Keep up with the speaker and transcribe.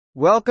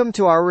Welcome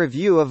to our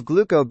review of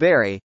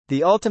GlucoBerry,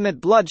 the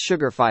ultimate blood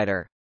sugar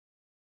fighter.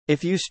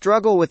 If you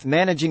struggle with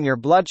managing your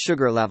blood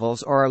sugar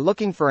levels or are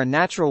looking for a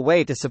natural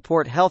way to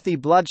support healthy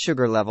blood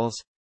sugar levels,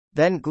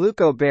 then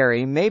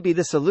GlucoBerry may be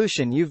the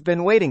solution you've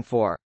been waiting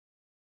for.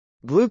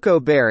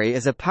 GlucoBerry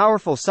is a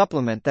powerful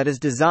supplement that is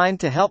designed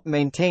to help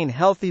maintain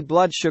healthy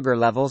blood sugar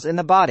levels in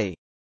the body.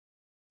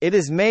 It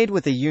is made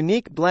with a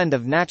unique blend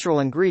of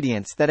natural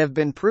ingredients that have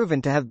been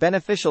proven to have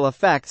beneficial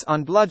effects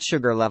on blood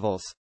sugar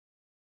levels.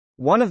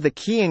 One of the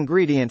key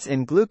ingredients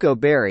in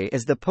GlucoBerry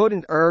is the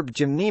potent herb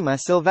Gymnema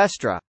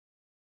Sylvestre.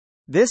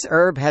 This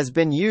herb has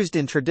been used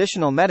in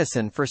traditional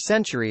medicine for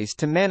centuries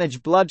to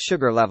manage blood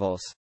sugar levels.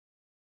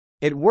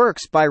 It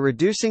works by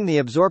reducing the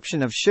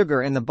absorption of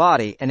sugar in the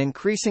body and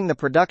increasing the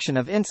production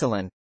of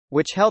insulin,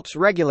 which helps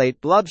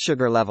regulate blood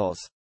sugar levels.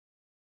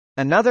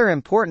 Another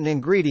important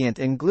ingredient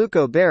in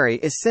GlucoBerry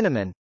is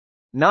cinnamon.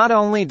 Not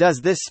only does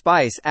this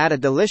spice add a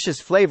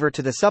delicious flavor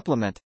to the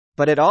supplement,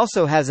 but it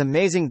also has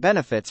amazing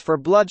benefits for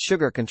blood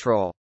sugar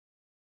control.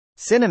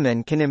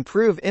 Cinnamon can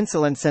improve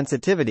insulin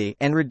sensitivity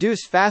and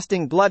reduce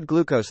fasting blood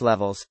glucose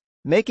levels,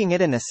 making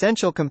it an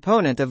essential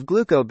component of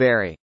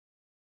GlucoBerry.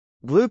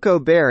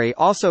 GlucoBerry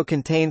also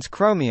contains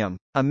chromium,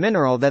 a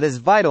mineral that is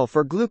vital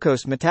for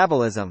glucose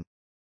metabolism.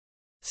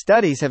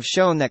 Studies have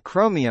shown that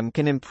chromium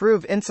can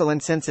improve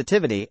insulin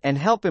sensitivity and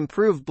help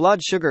improve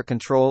blood sugar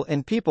control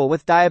in people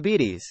with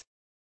diabetes.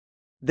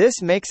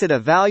 This makes it a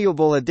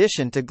valuable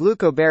addition to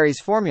GlucoBerry's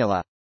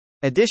formula.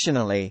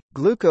 Additionally,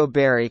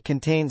 GlucoBerry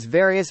contains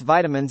various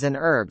vitamins and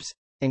herbs,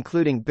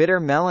 including bitter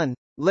melon,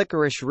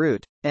 licorice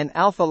root, and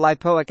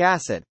alpha-lipoic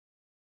acid.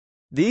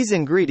 These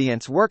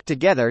ingredients work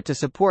together to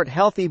support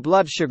healthy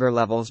blood sugar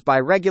levels by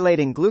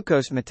regulating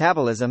glucose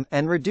metabolism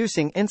and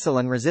reducing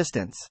insulin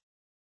resistance.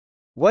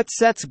 What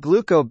sets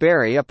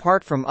GlucoBerry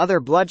apart from other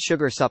blood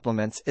sugar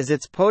supplements is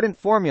its potent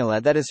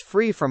formula that is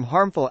free from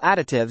harmful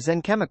additives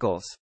and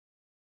chemicals.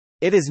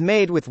 It is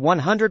made with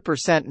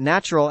 100%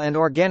 natural and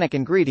organic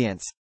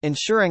ingredients,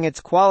 ensuring its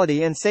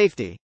quality and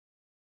safety.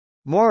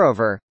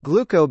 Moreover,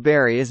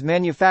 GlucoBerry is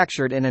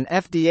manufactured in an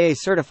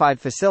FDA-certified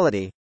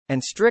facility,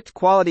 and strict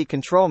quality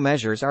control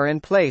measures are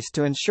in place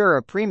to ensure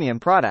a premium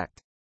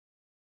product.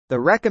 The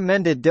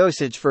recommended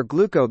dosage for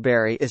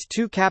GlucoBerry is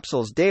 2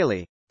 capsules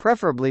daily,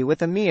 preferably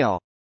with a meal.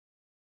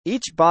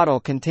 Each bottle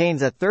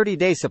contains a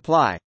 30-day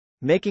supply,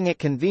 making it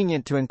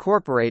convenient to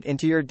incorporate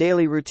into your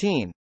daily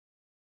routine.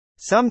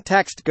 Some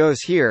text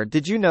goes here.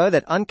 Did you know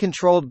that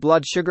uncontrolled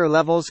blood sugar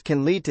levels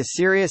can lead to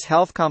serious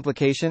health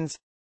complications,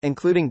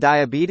 including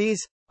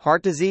diabetes,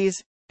 heart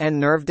disease, and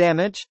nerve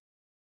damage?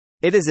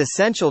 It is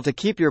essential to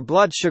keep your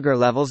blood sugar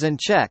levels in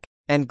check,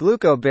 and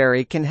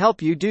GlucoBerry can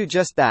help you do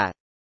just that.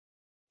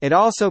 It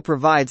also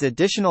provides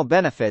additional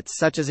benefits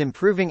such as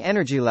improving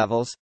energy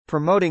levels,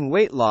 promoting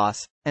weight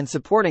loss, and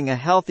supporting a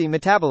healthy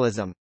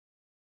metabolism.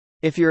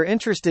 If you're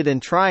interested in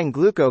trying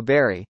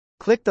GlucoBerry,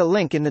 click the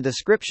link in the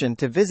description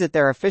to visit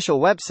their official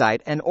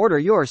website and order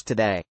yours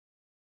today.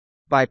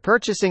 By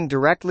purchasing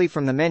directly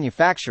from the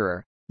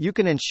manufacturer, you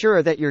can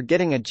ensure that you're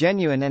getting a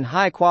genuine and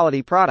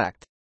high-quality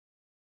product.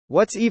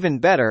 What's even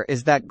better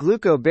is that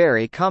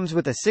GlucoBerry comes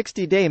with a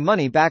 60-day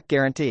money-back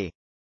guarantee.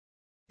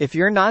 If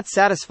you're not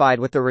satisfied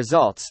with the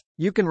results,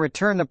 you can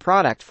return the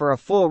product for a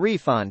full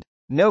refund,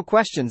 no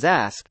questions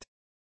asked.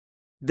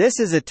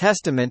 This is a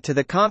testament to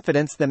the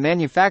confidence the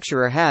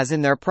manufacturer has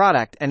in their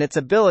product and its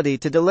ability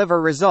to deliver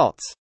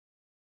results.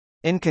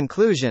 In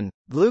conclusion,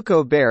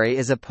 GlucoBerry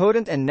is a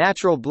potent and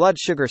natural blood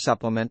sugar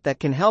supplement that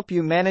can help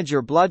you manage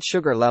your blood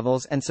sugar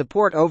levels and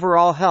support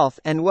overall health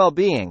and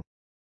well-being.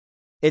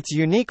 Its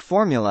unique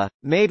formula,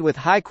 made with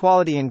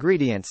high-quality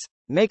ingredients,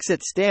 makes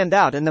it stand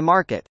out in the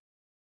market.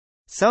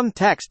 Some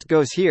text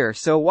goes here,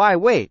 so why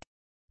wait?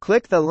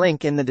 Click the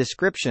link in the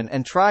description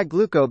and try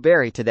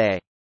GlucoBerry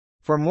today.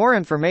 For more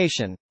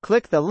information,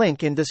 click the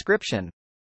link in description.